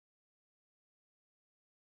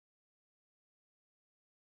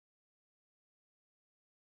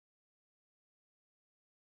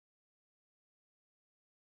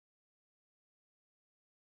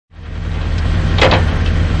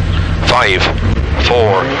5, 4, 3, 2,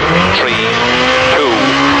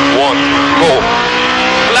 1, go.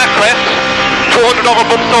 Flat crest, 200 over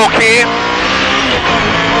bumps okay. 6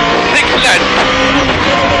 left,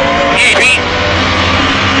 80.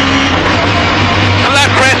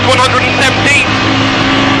 Flat crest, 170.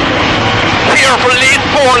 Clear for lane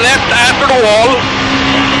 4 left after the wall.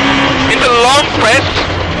 Into long crest,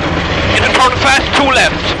 into turn fast 2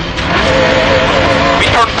 left.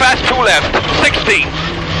 We turn fast 2 left, 60.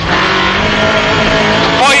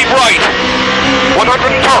 5 right, 130.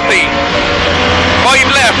 5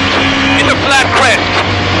 left, into flat crest,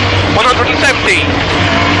 170.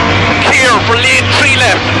 Clear for lane 3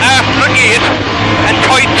 left, after the gate, and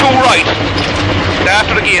tight 2 right.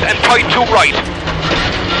 After the gate, and tight 2 right.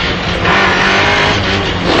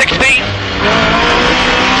 60.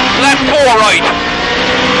 Flat 4 right,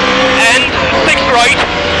 and 6 right,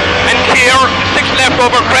 and clear, 6 left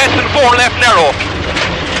over crest, and 4 left narrow.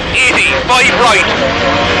 80, 5 right,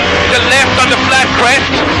 to left on the flat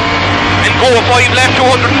crest, and go 5 left,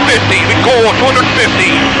 250, we go 250,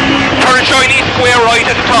 turn shiny square right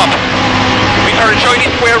at the top, we turn shiny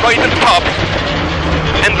square right at the top,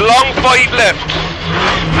 and long 5 left,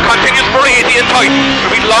 continues for 80 and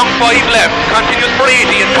tightens, we long 5 left, continues for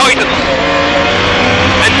 80 and tightens,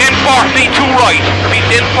 and then 40, 2 right, we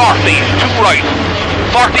then 40, 2 right,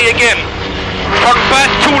 40 again. Turn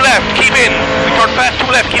fast 2 left, keep in. We turn fast 2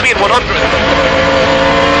 left, keep in, 100. 5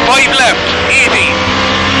 left, 80.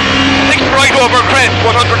 6 right over crest,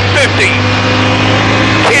 150.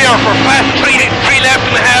 Clear for fast 3 left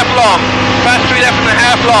and a half long. Fast 3 left and a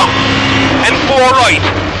half long. And 4 right.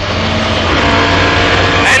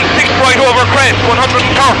 And 6 right over crest, 130.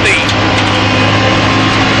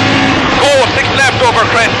 Go 6 left over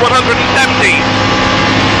crest, 170.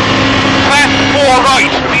 Fast 4 right,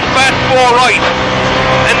 repeat fast 4 right,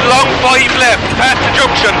 and long 5 left, past the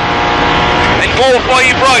junction, and go 5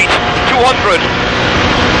 right, 200.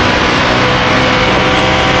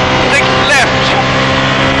 6 left,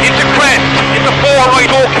 into crest, into 4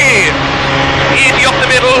 right, okay, 80 up the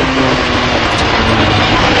middle,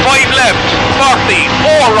 5 left, 40,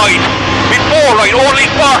 4 right, with 4 right, only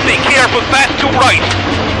 40, careful, fast 2 right,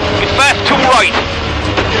 with fast 2 right,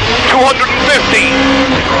 250.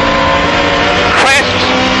 Crest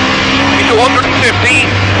into 150,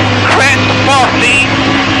 crest 40,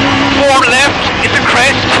 4 left into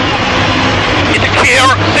crest, into clear,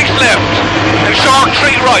 6 left, and short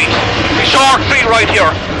 3 right, short 3 right here,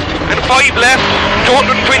 and 5 left,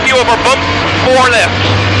 220 over bumps, 4 left,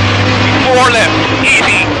 4 left,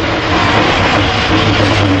 80,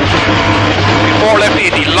 4 left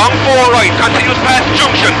 80, long 4 right, continues past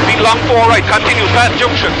junction, long 4 right, continues past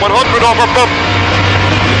junction, 100 over bump.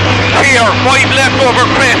 Clear, 5 left over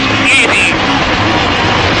crest, 80.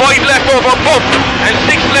 5 left over bump, and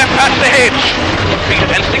 6 left past the hedge.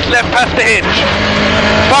 And 6 left past the hedge.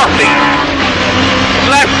 40.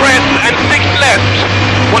 Flat crest and 6 left.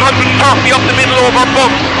 130 up the middle over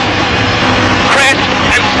bump. Crest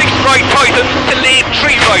and 6 right tightens to lane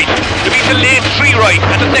 3 right. To be to lane 3 right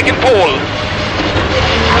at the second pole.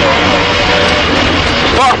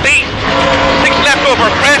 40. 6 left over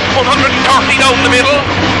crest, 130 down the middle.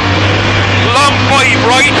 Long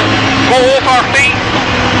 5 right, go 40, 6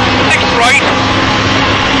 right,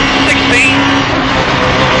 60,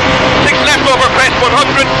 6 left over crest,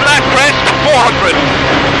 100, flat crest, 400.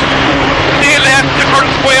 Stay left to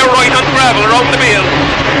turn square right on gravel around the bales.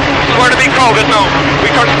 This is where the big crowd is now.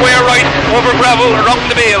 We turn square right over gravel around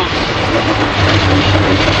the bales.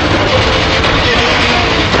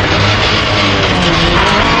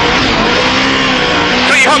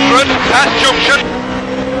 300, past junction.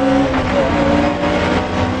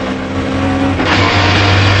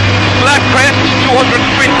 Flat crest,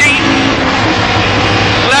 220.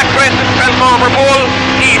 Flat crest and transformer pole,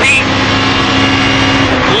 80.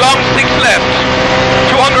 Long 6 left,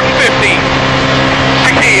 250.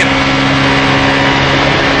 Chicane.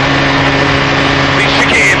 Big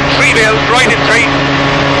chicane, 3 bales, right in 3.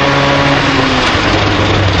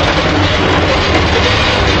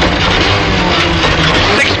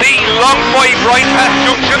 60, long 5 right past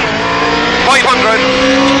junction, 500.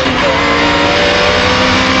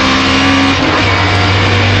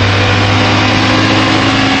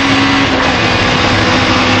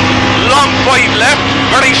 Long 5 left,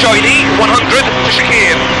 very shiny, 100 to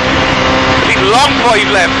chicane. Long 5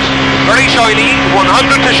 left, very shiny,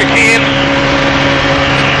 100 to chicane.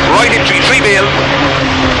 Right entry, 3 bales.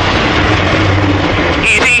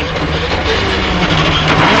 80.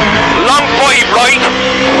 Long 5 right,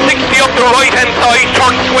 60 up the right hand side,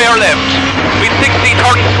 turn square left. With 60,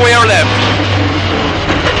 turn square left.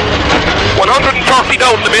 130 130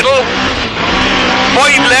 down the middle. 5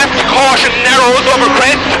 left, caution narrows over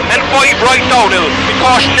crest, and 5 right downhill. With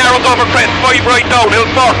caution narrows over crest, 5 right downhill,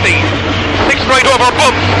 40. 6 right over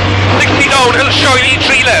bumps, 60 downhill, shiny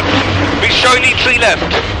 3 left. With shiny 3 left.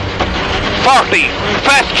 40,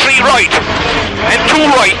 fast 3 right, and 2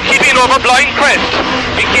 right, keep in over blind crest.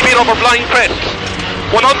 We keep in over blind crest.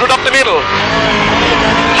 100 up the middle.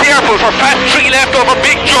 Careful for fast 3 left over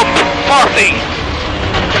big jump, 40.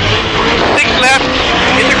 6 left,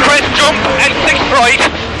 into crest jump, and 6 right.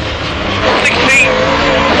 60,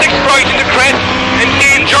 6 right into crest, and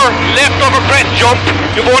danger, left over crest jump.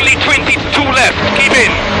 You've only 22 left, keep in.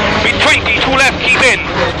 With 22 left, keep in.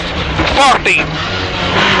 40.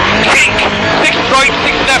 Kink, 6 right,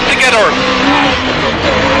 6 left together.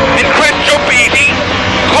 In crest jump 80.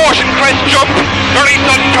 Caution crest jump. Very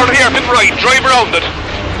sudden turn hairpin right, drive around it.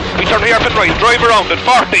 We turn hairpin right, drive around it.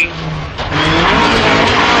 40.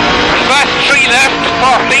 Fast 3 left,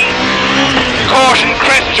 40. Caution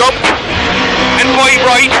crest jump. And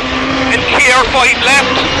 5 right. And clear 5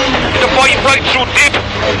 left. Into 5 right through dip.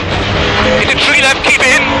 Into 3 left, keep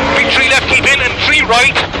in. Big 3 left, keep in. And 3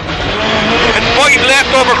 right. And 5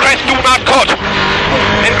 left over crest, do not cut.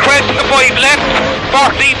 And crest into 5 left,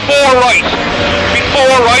 40, 4 right. With 4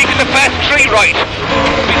 right into fast 3 right.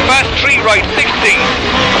 With fast 3 right, 60.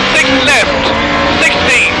 6 left,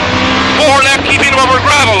 60. 4 left, keep in over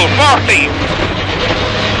gravel, 40.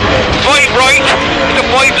 5 right into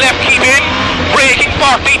 5 left, keep in. Braking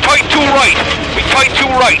 40, tight 2 right. With tight 2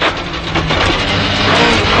 right.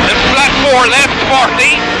 And flat 4 left,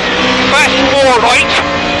 40. Fast 4 right.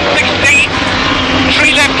 60,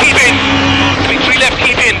 3 left, keep in. 3 left,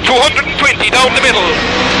 keep in. 220 down the middle.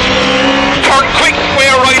 Turn quick,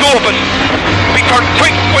 square right open. We turn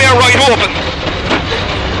quick, square right open.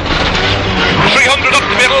 300 up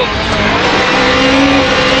the middle.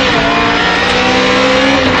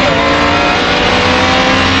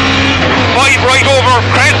 5 right over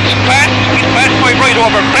crest, fast. We fast 5 right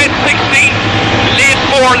over crest, 60. Late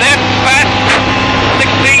 4 left, fast.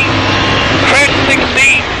 60. Crest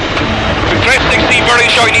 60. Crest 60, very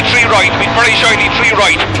shiny 3 right. With very shiny 3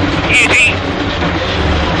 right. 80.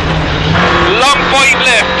 Long 5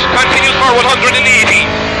 left. Continues for 180.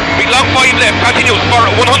 With long 5 left. Continues for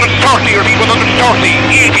 130 or 130.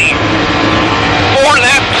 80. 4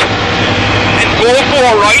 left. And go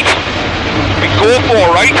 4 right. We go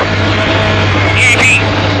 4 right. 80.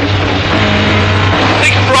 6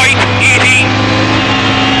 right. 80.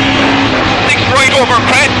 6 right over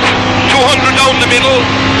crest. 200 down the middle.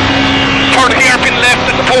 Turn hairpin left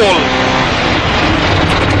at the pole.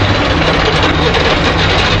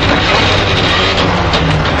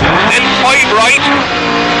 And 5 right.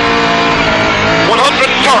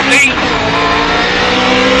 130.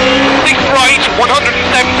 6 right.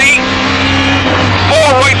 170.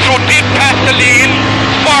 4 right through dip past the lane.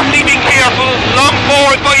 40, be careful. Long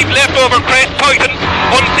 4 and 5 left over crest. Tighten.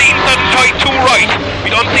 Unseen sudden tight 2 right.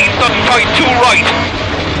 With unseen sudden tight 2 right.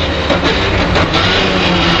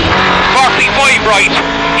 45 right,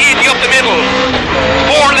 80 up the middle, 4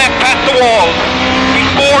 left past the wall,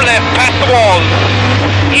 4 left past the wall,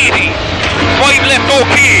 80, 5 left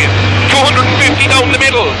okay, 250 down the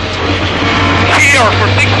middle, clear for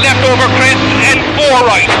 6 left over crest and 4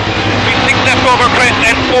 right, 6 left over crest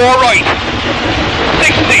and 4 right,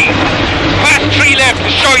 60, fast 3 left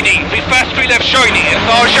shiny, fast 3 left shiny, it's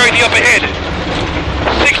all shiny up ahead,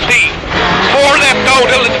 60, 4 left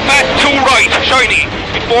downhill and fast 2 right, shiny.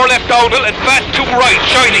 4 left downhill and fast 2 right,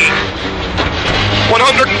 shiny.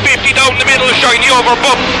 150 down the middle, shiny over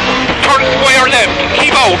bump. Turn square left,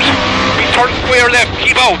 keep out. We turn square left,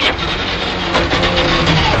 keep out. 100.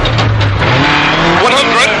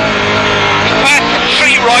 Fast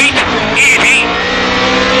 3 right, 80.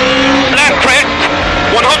 Flat crest.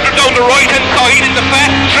 100 down the right hand side in the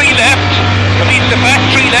fast 3 left. That means the fast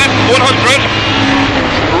 3 left, 100.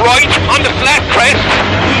 Right on the flat crest,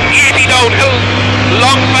 80 downhill,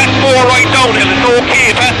 long fast 4 right downhill, it's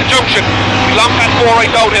okay, past the junction, long fast 4 right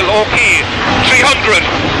downhill, okay, 300,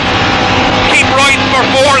 keep right for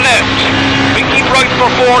 4 left, we keep right for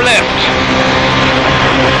 4 left,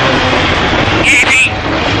 80,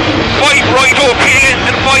 5 right okay,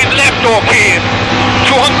 and 5 left okay,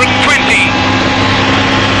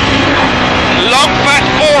 220, long fast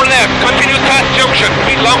 4 left, continuous past junction,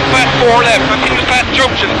 long fast 4 left, continuous past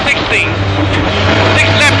junction, 60,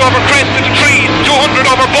 6 left over crest to the trees, 200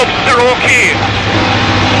 over bumps, they're okay,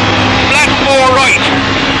 flat 4 right,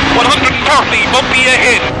 130, bumpy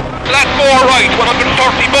ahead, flat 4 right,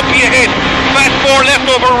 130, bumpy ahead, fast 4 left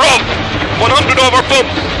over rump, 100 over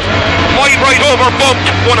bumps, 5 right over bump,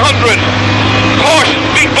 100, caution,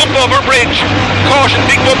 big bump over bridge. Caution,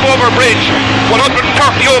 big bump over bridge. 130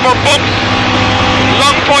 over bumps.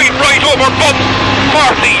 Long 5 right over bumps.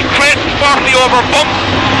 40, crest, 40 over bumps.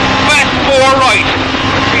 Fast 4 right.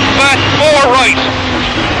 Fast 4 right.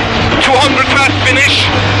 200 fast finish.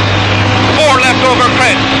 4 left over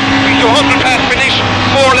crest. 200 fast finish.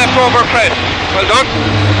 4 left over crest. Well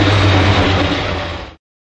done.